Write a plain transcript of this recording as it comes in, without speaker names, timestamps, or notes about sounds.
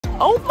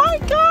Oh my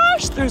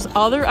gosh, there's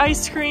other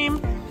ice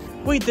cream.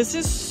 Wait, this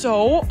is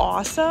so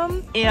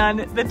awesome.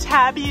 And the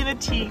tabby in a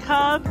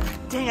teacup.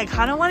 Dang, I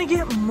kind of want to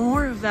get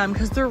more of them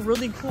because they're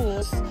really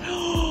cool.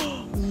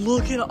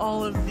 Look at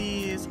all of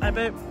these. I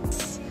bet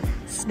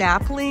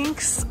snap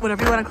links,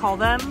 whatever you want to call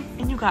them.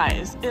 And you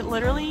guys, it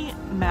literally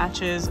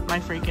matches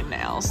my freaking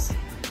nails.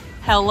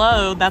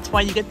 Hello, that's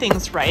why you get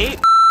things, right?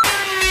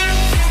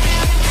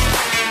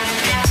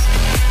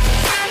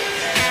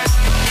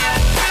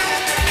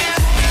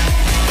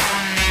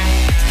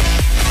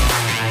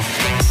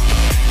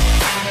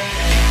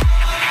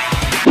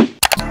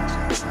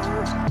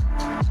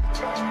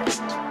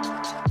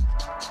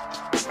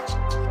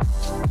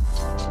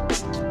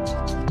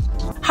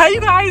 Hi you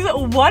guys,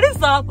 what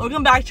is up?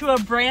 Welcome back to a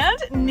brand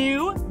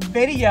new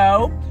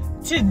video.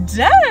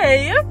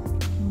 Today,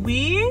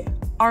 we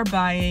are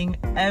buying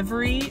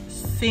every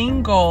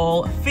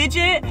single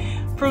fidget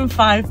from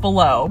Five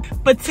Below.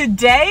 But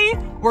today,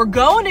 we're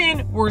going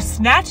in, we're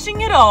snatching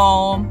it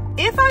all.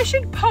 If I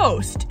should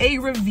post a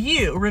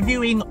review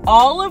reviewing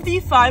all of the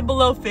Five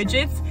Below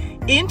fidgets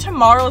in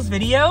tomorrow's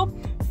video,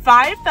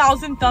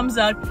 5,000 thumbs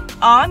up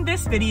on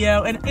this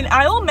video and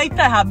I will make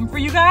that happen for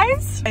you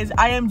guys. As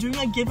I am doing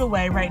a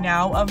giveaway right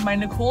now of my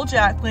Nichole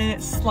Jacklyne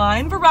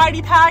slime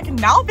variety pack,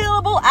 now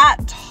available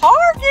at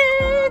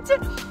Target.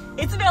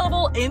 It's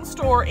available in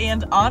store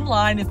and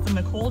online. It's the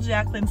Nichole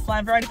Jacklyne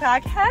slime variety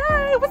pack.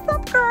 Hey, what's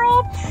up,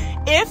 girl?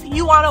 If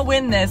you want to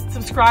win this,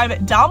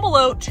 subscribe down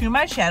below to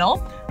my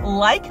channel,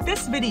 like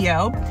this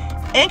video,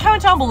 and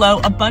comment down below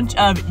a bunch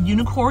of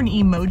unicorn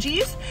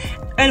emojis.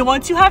 And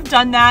once you have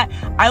done that,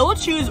 I will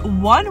choose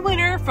one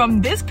winner from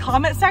this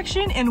comment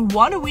section in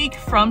 1 week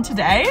from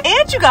today.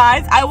 And you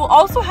guys, I will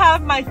also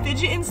have my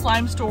fidget and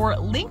slime store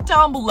linked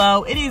down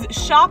below. It is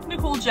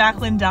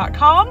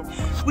shopnicholejacklyn.com.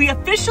 We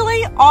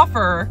officially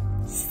offer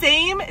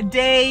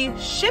same-day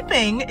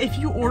shipping if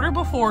you order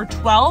before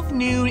 12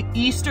 noon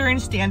Eastern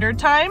Standard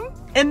Time.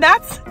 And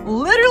that's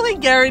literally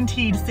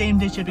guaranteed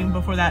same-day shipping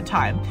before that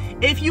time.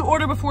 If you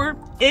order before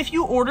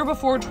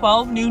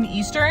 12 noon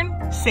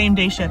Eastern,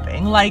 same-day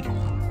shipping. Like,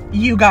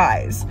 you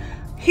guys,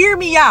 hear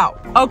me out,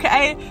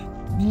 okay?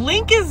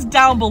 Link is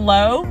down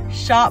below.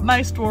 Shop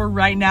my store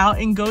right now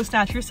and go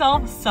snatch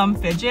yourself some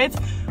fidgets.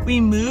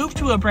 We moved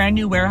to a brand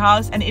new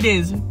warehouse and it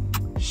is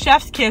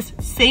chef's kiss,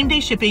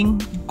 same-day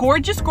shipping.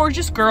 Gorgeous,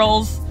 gorgeous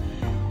girls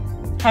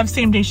have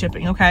same-day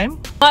shipping, okay?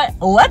 But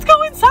let's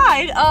go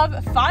inside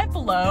of Five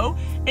Below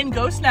and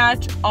go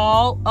snatch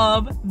all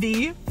of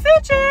the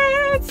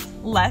fidgets.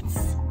 Let's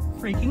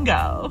freaking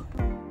go.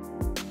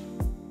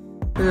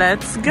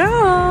 Let's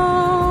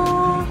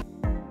go.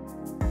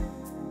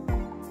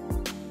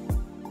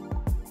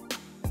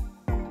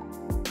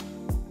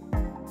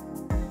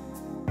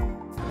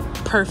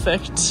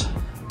 Perfect.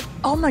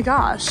 Oh my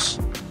gosh.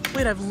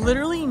 Wait, I've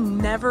literally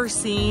never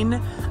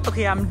seen,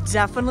 okay, I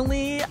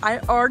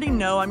already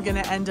know I'm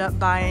gonna end up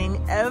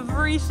buying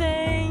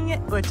everything,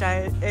 which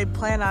I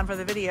plan on for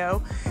the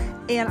video.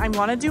 And I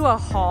wanna do a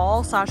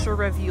haul / a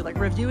review, like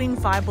reviewing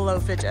Five Below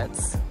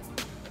fidgets.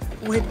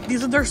 Wait,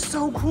 they're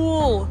so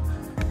cool.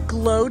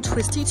 Glow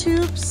twisty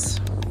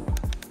tubes.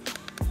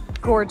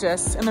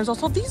 Gorgeous. And there's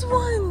also these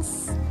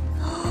ones.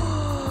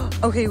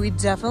 Okay, we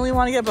definitely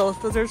wanna get both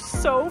because they're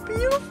so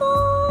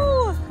beautiful.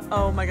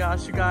 Oh my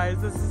gosh, you guys,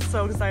 this is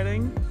so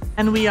exciting.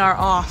 And we are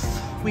off.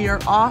 We are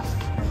off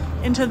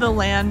into the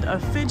land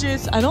of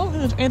fidgets. I don't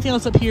think there's anything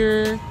else up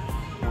here.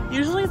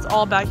 Usually it's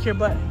all back here,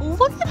 but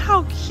look at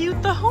how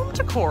cute the home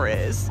decor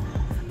is.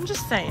 I'm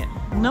just saying,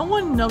 no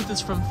one knows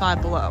this from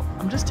Five Below.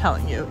 I'm just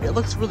telling you, it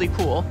looks really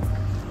cool.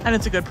 And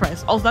it's a good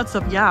price. Oh, that's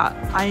yeah,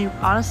 I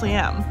honestly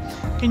am.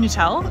 Can you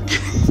tell?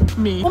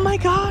 Me. Oh my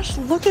gosh,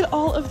 look at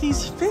all of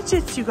these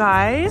fidgets, you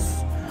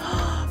guys.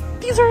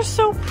 These are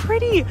so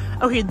pretty.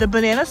 Okay, the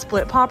banana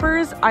split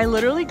poppers I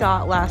literally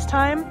got last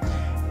time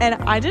and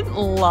I didn't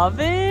love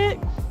it. It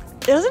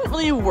doesn't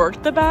really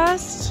work the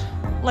best.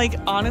 Like,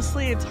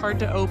 honestly, it's hard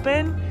to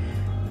open,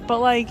 but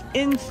like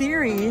in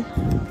theory,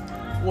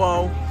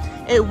 whoa,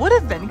 it would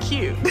have been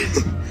cute.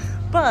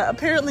 But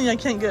apparently I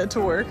can't get it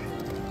to work.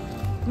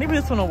 Maybe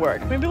this one will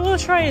work. Maybe we'll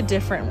try a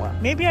different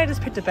one. Maybe I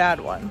just picked a bad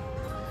one.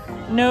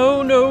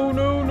 No, no,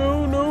 no,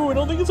 no, no. I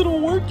don't think it's gonna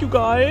work, you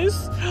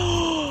guys.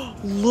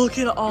 Look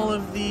at all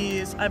of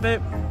these. I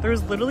bet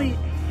there's literally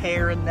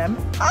hair in them.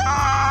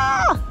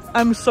 Ah!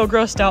 I'm so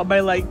grossed out by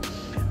like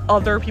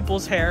other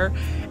people's hair.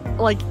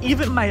 Like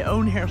even my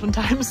own hair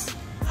sometimes.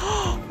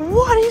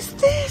 What is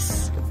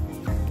this?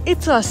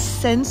 It's a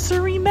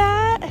sensory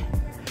mat?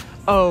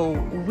 Oh,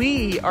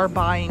 we are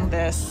buying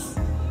this.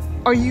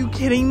 Are you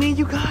kidding me,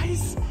 you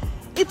guys?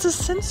 It's a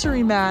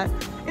sensory mat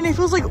and it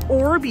feels like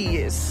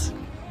Orbeez.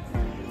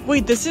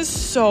 Wait, this is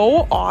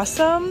so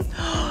awesome.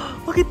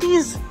 Look at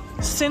these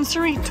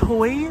sensory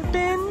toy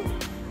bin.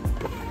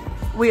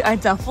 Wait, I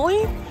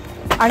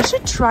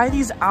should try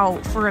these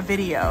out for a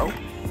video.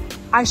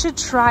 I should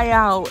try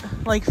out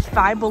like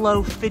Five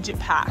Below fidget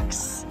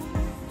packs.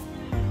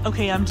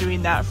 Okay, I'm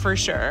doing that for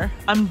sure.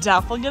 I'm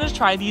definitely gonna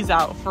try these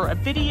out for a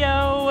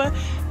video.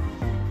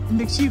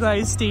 Make sure you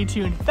guys stay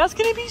tuned. That's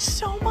gonna be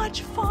so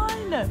much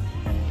fun.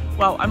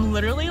 Wow, I'm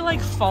literally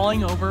like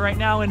falling over right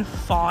now and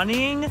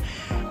fawning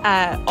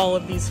at all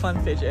of these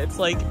fun fidgets.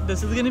 Like,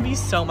 this is gonna be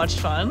so much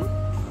fun.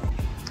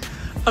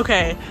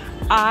 Okay,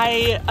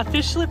 I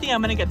officially think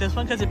I'm gonna get this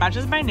one because it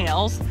matches my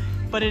nails,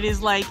 but it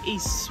is like a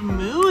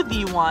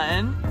smoothie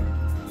one.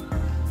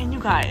 And you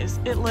guys,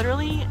 it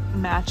literally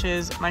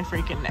matches my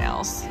freaking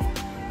nails.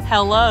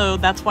 Hello,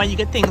 that's why you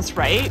get things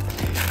right.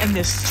 And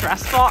this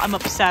stress ball, I'm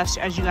obsessed,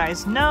 as you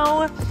guys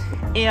know.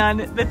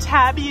 And the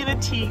tabby in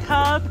a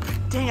teacup,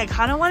 dang, I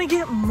kind of want to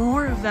get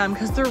more of them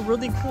because they're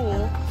really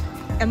cool.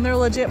 And they're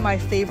legit my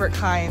favorite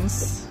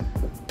kinds.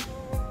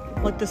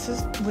 Like, this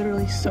is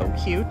literally so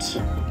cute.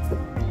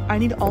 I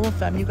need all of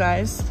them, you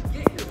guys.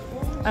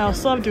 I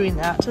also love doing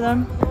that to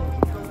them.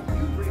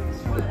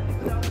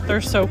 They're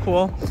so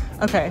cool.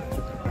 Okay,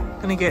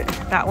 gonna get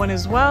that one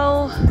as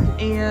well.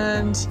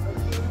 And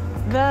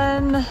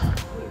then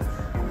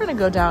we're gonna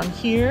go down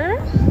here.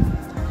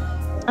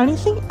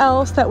 Anything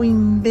else that we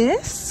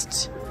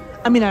missed?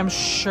 I mean, I'm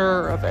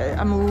sure of it.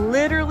 I'm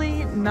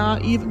literally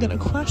not even gonna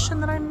question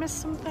that I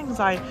missed some things.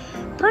 I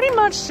pretty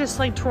much just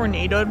like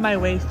tornadoed my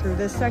way through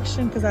this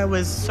section because I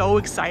was so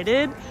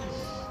excited.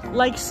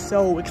 Like,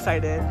 so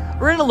excited.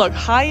 We're gonna look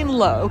high and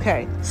low.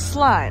 Okay,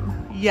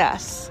 slime,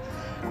 yes.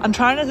 I'm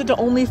trying to hit the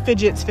only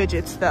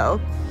fidgets though.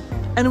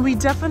 And we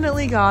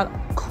definitely got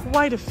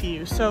quite a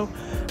few. So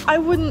I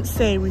wouldn't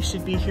say we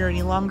should be here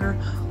any longer.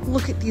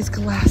 Look at these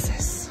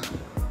glasses.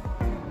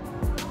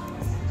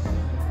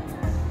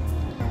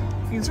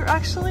 These are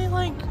actually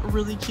like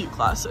really cute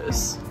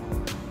glasses.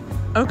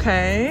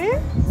 Okay.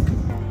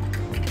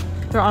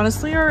 They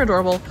honestly are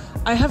adorable.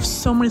 I have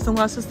so many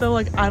sunglasses though,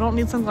 like I don't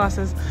need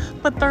sunglasses,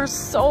 but they're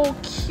so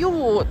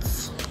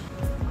cute.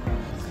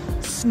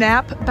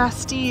 Snap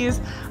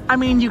besties. I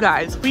mean, you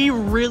guys, we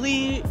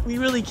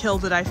really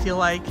killed it, I feel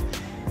like.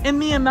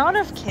 And the amount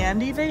of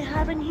candy they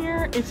have in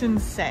here, it's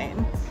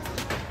insane.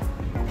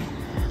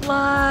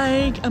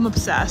 Like, I'm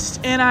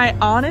obsessed. And I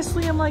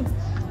honestly am like,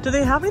 do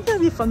they have anything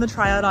that'd be fun to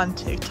try out on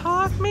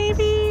TikTok,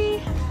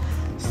 maybe?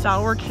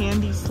 Sour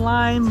candy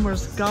slime,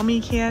 where's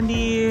gummy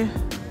candy?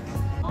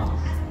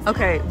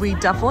 Okay, we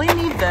definitely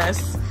need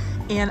this.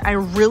 And I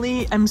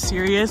really am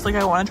serious, like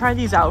I wanna try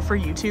these out for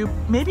YouTube.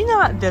 Maybe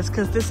not this,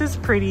 because this is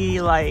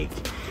pretty like,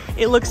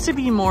 it looks to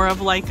be more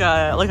of like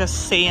a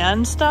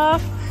sand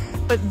stuff.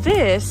 But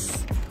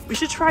this, we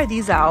should try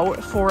these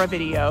out for a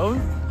video.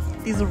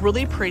 These are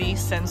really pretty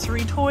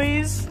sensory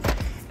toys.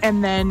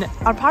 And then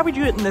I'll probably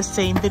do it in the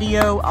same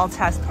video. I'll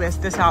test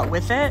this out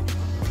with it.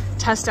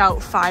 Test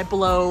out Five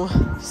Below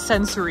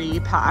sensory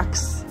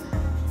packs.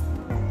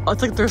 Oh,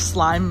 it's like their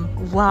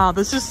slime. Wow,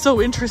 this is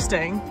so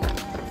interesting.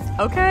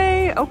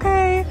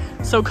 Okay.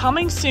 So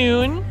coming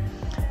soon,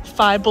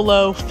 Five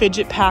Below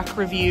fidget pack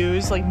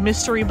reviews, like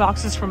mystery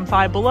boxes from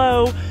Five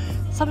Below,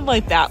 something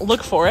like that.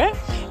 Look for it.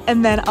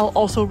 And then I'll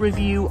also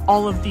review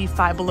all of the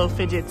Five Below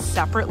fidgets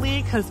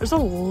separately because there's a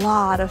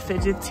lot of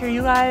fidgets here,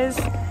 you guys.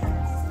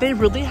 They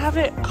really have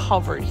it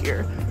covered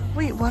here.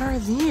 Wait, what are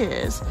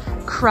these?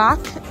 Crack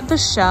the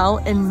shell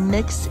and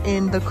mix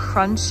in the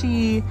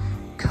crunchy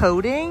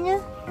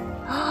coating.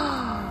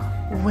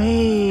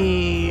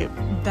 Wait,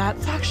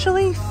 that's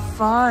actually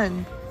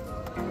fun.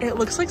 It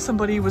looks like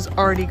somebody was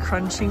already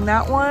crunching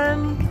that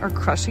one or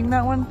crushing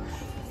that one.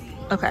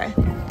 Okay,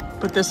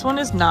 but this one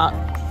is not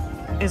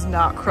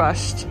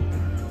crushed.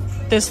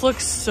 This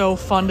looks so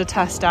fun to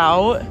test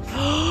out.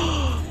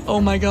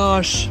 Oh my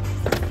gosh,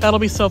 that'll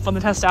be so fun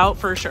to test out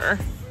for sure.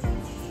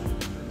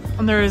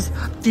 And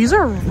these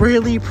are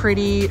really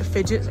pretty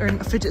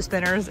fidget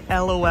spinners,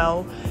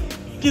 LOL.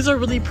 These are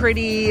really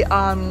pretty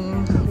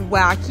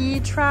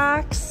wacky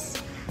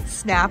tracks,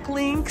 snap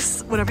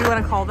links, whatever you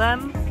want to call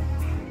them.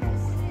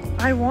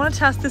 I want to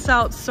test this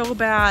out so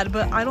bad,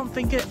 but I don't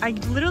think I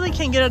literally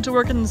can't get it to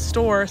work in the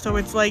store. So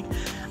it's like,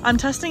 I'm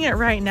testing it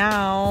right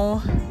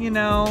now, you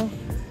know,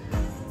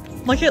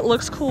 like it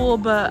looks cool,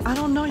 but I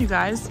don't know, you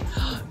guys.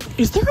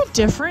 Is there a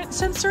different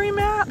sensory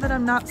mat that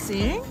I'm not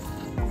seeing?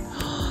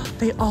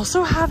 They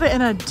also have it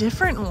in a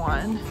different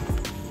one.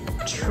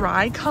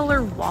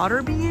 Tricolor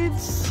water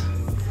beads.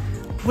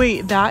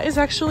 Wait, that is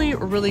actually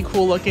really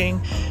cool looking.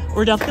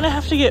 We're definitely gonna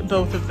have to get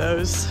both of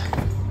those.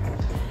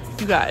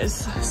 You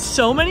guys,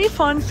 so many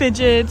fun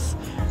fidgets.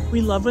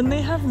 We love when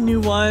they have new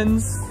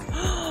ones.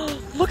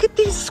 Look at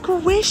these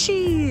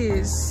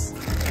squishies.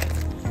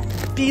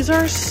 These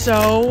are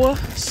so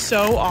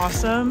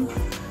awesome.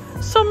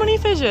 So many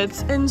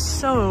fidgets and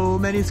so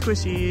many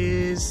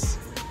squishies.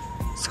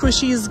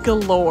 Squishies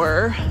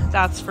galore,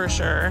 that's for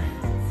sure.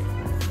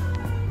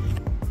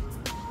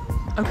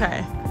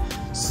 Okay,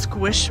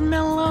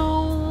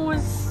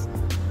 Squishmallows.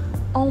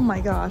 Oh my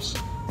gosh.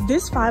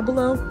 This Five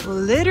Below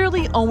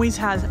literally always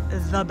has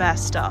the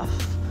best stuff.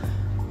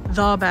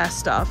 The best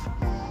stuff.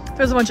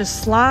 There's a bunch of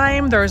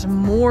slime. There's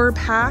more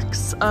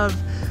packs of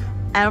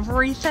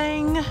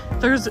everything.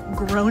 There's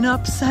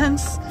grown-up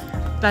scents.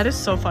 That is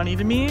so funny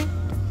to me.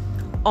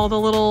 All the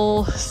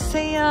little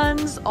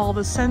sands, all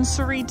the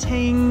sensory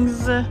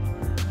tings.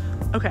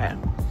 Okay,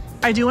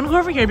 I do want to go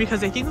over here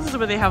because I think this is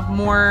where they have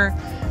more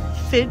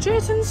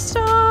fidgets and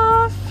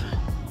stuff.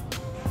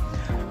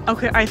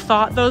 Okay, I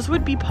thought those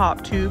would be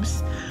pop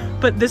tubes,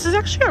 but this is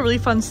actually a really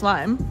fun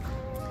slime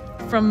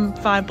from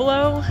Five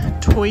Below,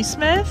 Toy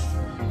Smith.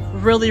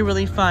 Really,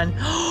 really fun.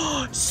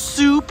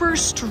 Super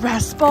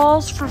stress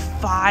balls for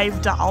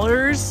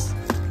 $5.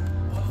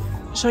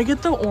 Should I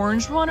get the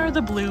orange one or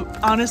the blue?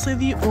 Honestly,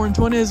 the orange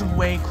one is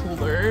way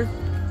cooler.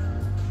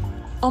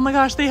 Oh my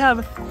gosh, they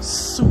have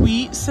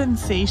Sweet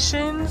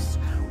Sensations,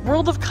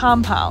 World of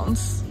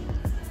Compounds,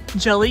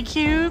 Jelly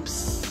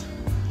Cubes.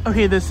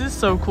 Okay, this is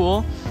so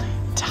cool.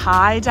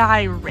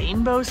 Tie-dye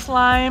rainbow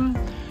slime.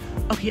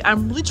 Okay,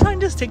 I'm really trying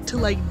to stick to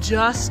like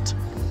just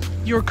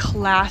your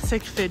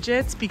classic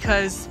fidgets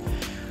because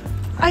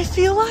I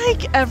feel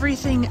like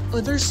everything,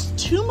 there's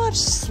too much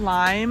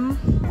slime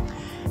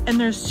and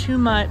there's too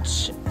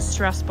much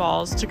stress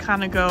balls to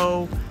kind of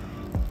go,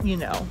 you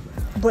know.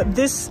 But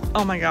this,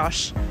 oh my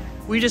gosh,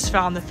 we just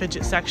found the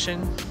fidget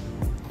section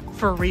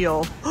for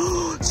real.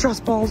 Stress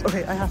balls.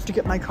 Okay, I have to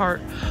get my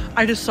cart.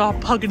 I just saw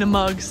Pug in a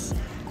Mugs.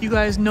 You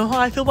guys know how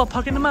I feel about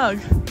Pug in a Mug.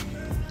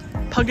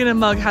 Pug in a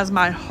Mug has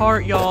my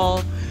heart,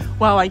 y'all.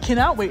 Wow, I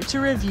cannot wait to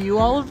review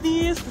all of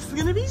these. This is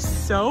gonna be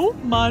so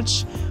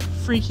much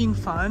freaking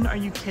fun. Are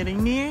you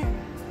kidding me?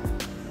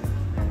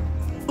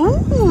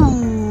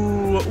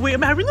 Ooh, wait,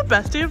 I'm having the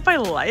best day of my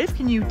life.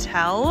 Can you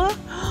tell?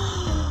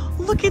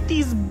 Look at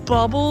these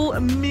bubble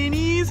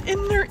minis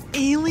and they're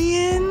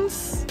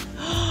aliens.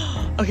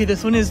 Okay,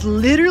 this one is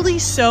literally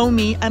so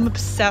me. I'm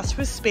obsessed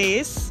with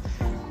space.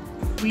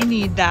 We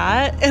need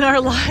that in our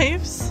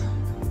lives.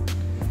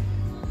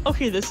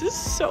 Okay, this is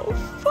so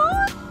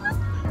fun.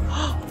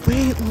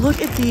 Wait,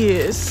 look at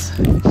these.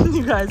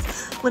 You guys,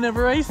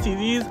 whenever I see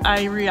these,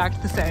 I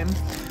react the same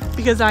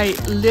because I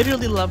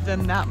literally love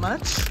them that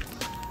much.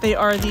 They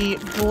are the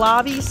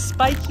globby,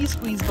 spiky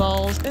squeeze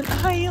balls, and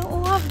I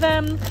love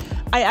them.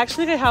 I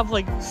actually have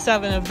like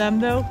 7 of them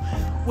though,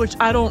 which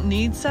I don't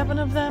need 7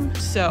 of them,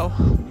 so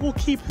we'll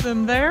keep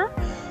them there.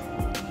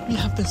 We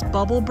have this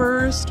Bubble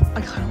Burst.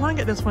 I kind of want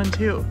to get this one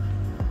too.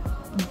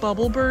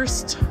 Bubble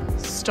Burst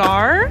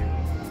Star.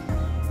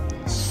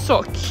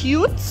 So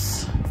cute.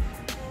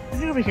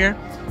 Anything over here?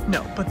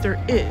 No, but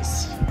there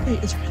is.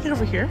 Wait, is there anything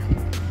over here?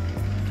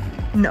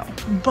 No,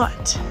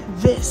 but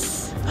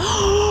this.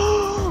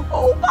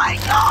 Oh my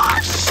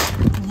gosh!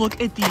 Look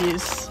at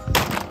these.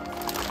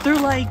 They're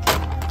like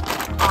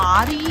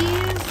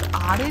oddities.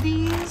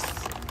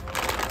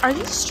 Are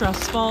these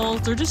stress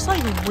balls? They're just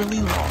like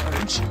really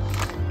large,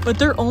 but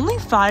they're only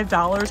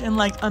 $5. And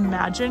like,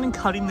 imagine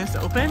cutting this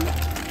open.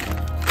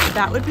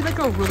 That would be like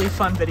a really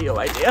fun video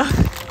idea.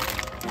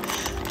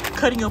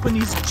 Cutting open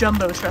these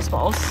jumbo stress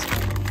balls.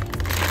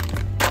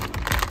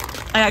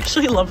 I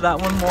actually love that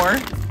one more.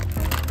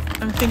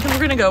 I'm thinking we're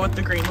gonna go with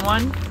the green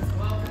one.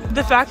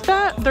 The fact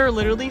that they're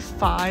literally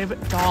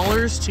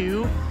 $5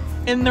 too,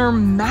 and they're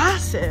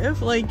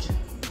massive, like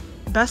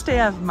best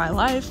day of my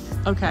life.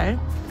 Okay.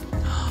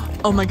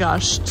 Oh my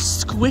gosh,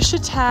 Squish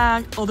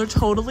Attack. Oh, they're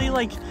totally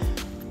like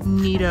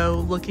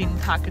Neato looking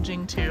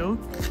packaging too.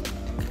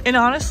 And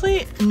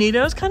honestly,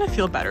 Neatos kind of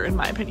feel better in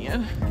my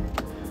opinion.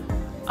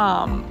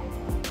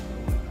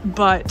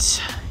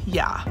 But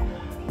yeah,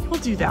 we'll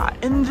do that.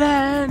 And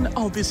then,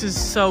 oh, this is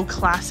so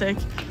classic.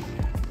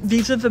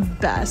 These are the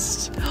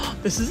best.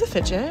 This is a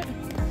fidget.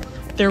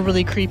 They're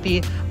really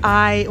creepy.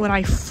 When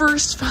I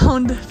first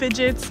found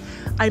fidgets,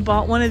 I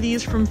bought one of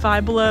these from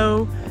Five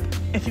Below.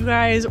 If you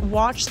guys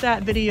watched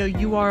that video,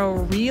 you are a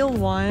real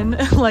one.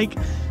 Like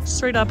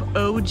straight up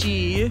OG.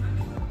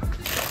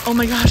 Oh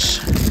my gosh.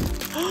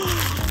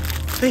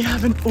 They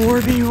have an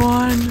Orby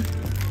one.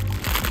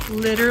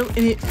 Literally,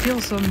 and it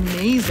feels so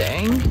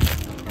amazing.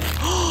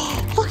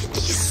 Look at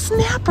these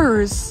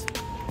snappers.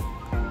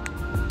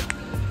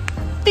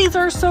 These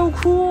are so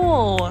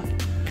cool.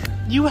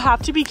 You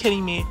have to be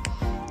kidding me.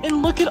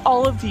 And look at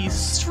all of these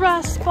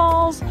stress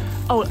balls.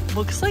 Oh, it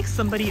looks like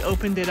somebody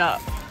opened it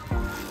up.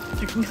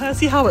 You can kind of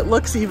see how it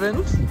looks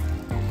even.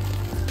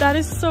 That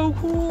is so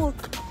cool.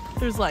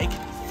 There's like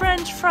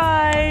French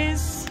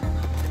fries.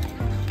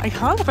 I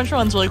kind of the French fry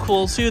one's really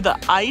cool too. The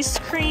ice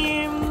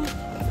cream.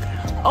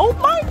 Oh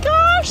my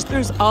gosh,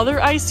 there's other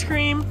ice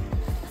cream.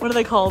 What are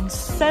they called?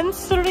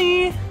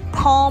 Sensory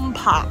Palm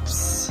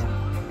Pops.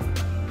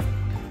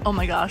 Oh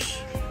my gosh.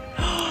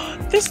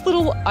 This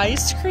little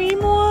ice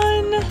cream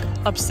one.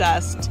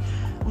 Obsessed.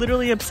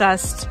 Literally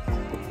obsessed.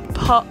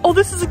 Oh,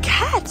 this is a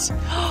cat.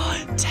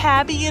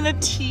 Tabby and a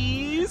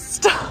T.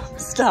 Stop.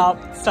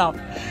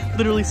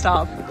 Literally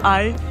stop.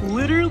 I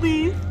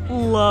literally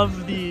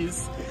love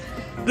these.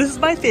 This is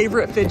my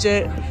favorite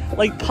fidget.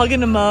 Like Pug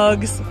in a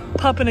Mugs,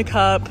 Pup in a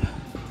Cup.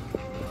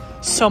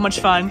 So much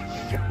fun.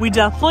 We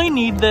definitely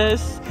need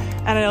this.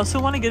 And I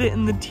also want to get it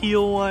in the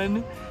teal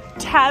one.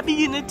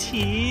 Tabby in a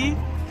T.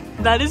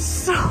 That is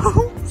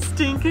so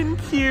stinking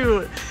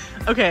cute.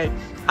 Okay,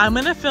 I'm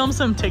gonna film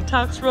some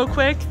TikToks real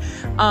quick.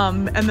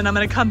 And then I'm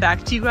gonna come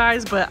back to you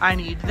guys, but I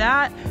need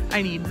that.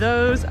 I need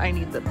those. I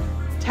need the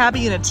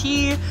Tabby in a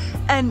T.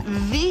 And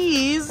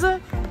these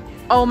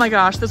Oh my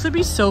gosh, this would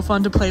be so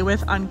fun to play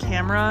with on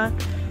camera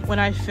when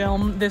I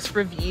film this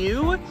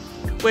review,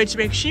 which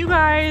make sure you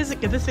guys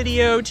give this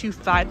video to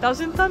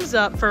 5,000 thumbs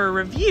up for a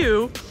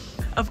review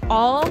of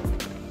all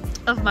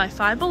of my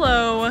Five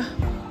Below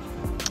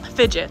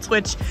fidgets,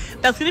 which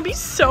that's gonna be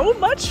so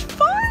much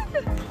fun.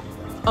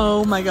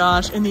 Oh my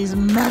gosh, and these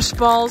mesh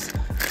balls,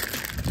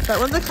 that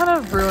one's kind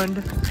of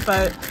ruined,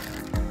 but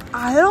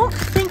I don't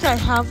think I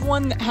have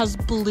one that has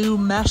blue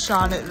mesh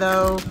on it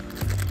though.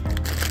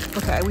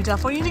 Okay, we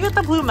definitely need to get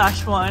the blue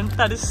mesh one.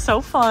 That is so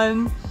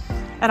fun.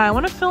 And I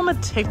want to film a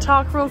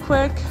TikTok real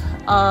quick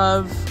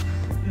of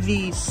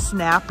the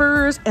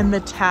snappers and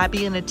the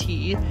tabby and a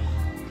T,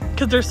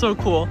 because they're so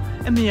cool.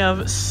 And they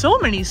have so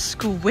many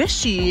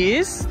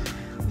squishies.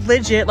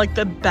 Legit, like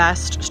the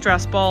best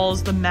stress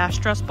balls, the mesh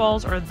stress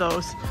balls are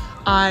those.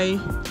 I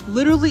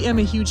literally am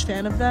a huge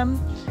fan of them.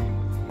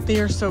 They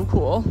are so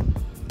cool.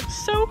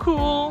 So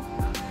cool.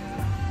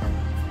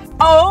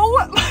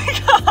 Oh my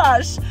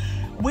gosh.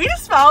 We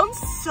just found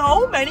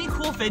so many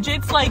cool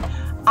fidgets. Like,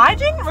 I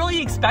didn't really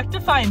expect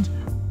to find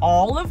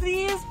all of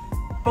these,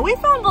 but we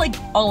found like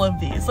all of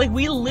these. Like,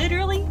 we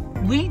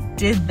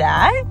did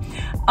that.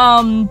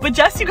 But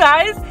just you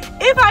guys,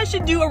 if I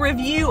should do a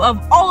review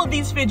of all of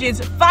these fidgets,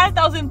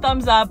 5,000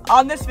 thumbs up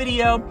on this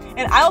video,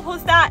 and I will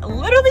post that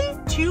literally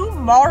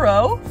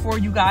tomorrow for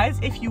you guys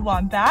if you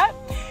want that.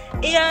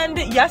 And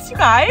yes, you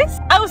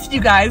guys, I will see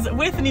you guys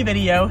with a new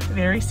video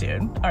very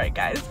soon. All right,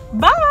 guys,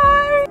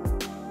 bye.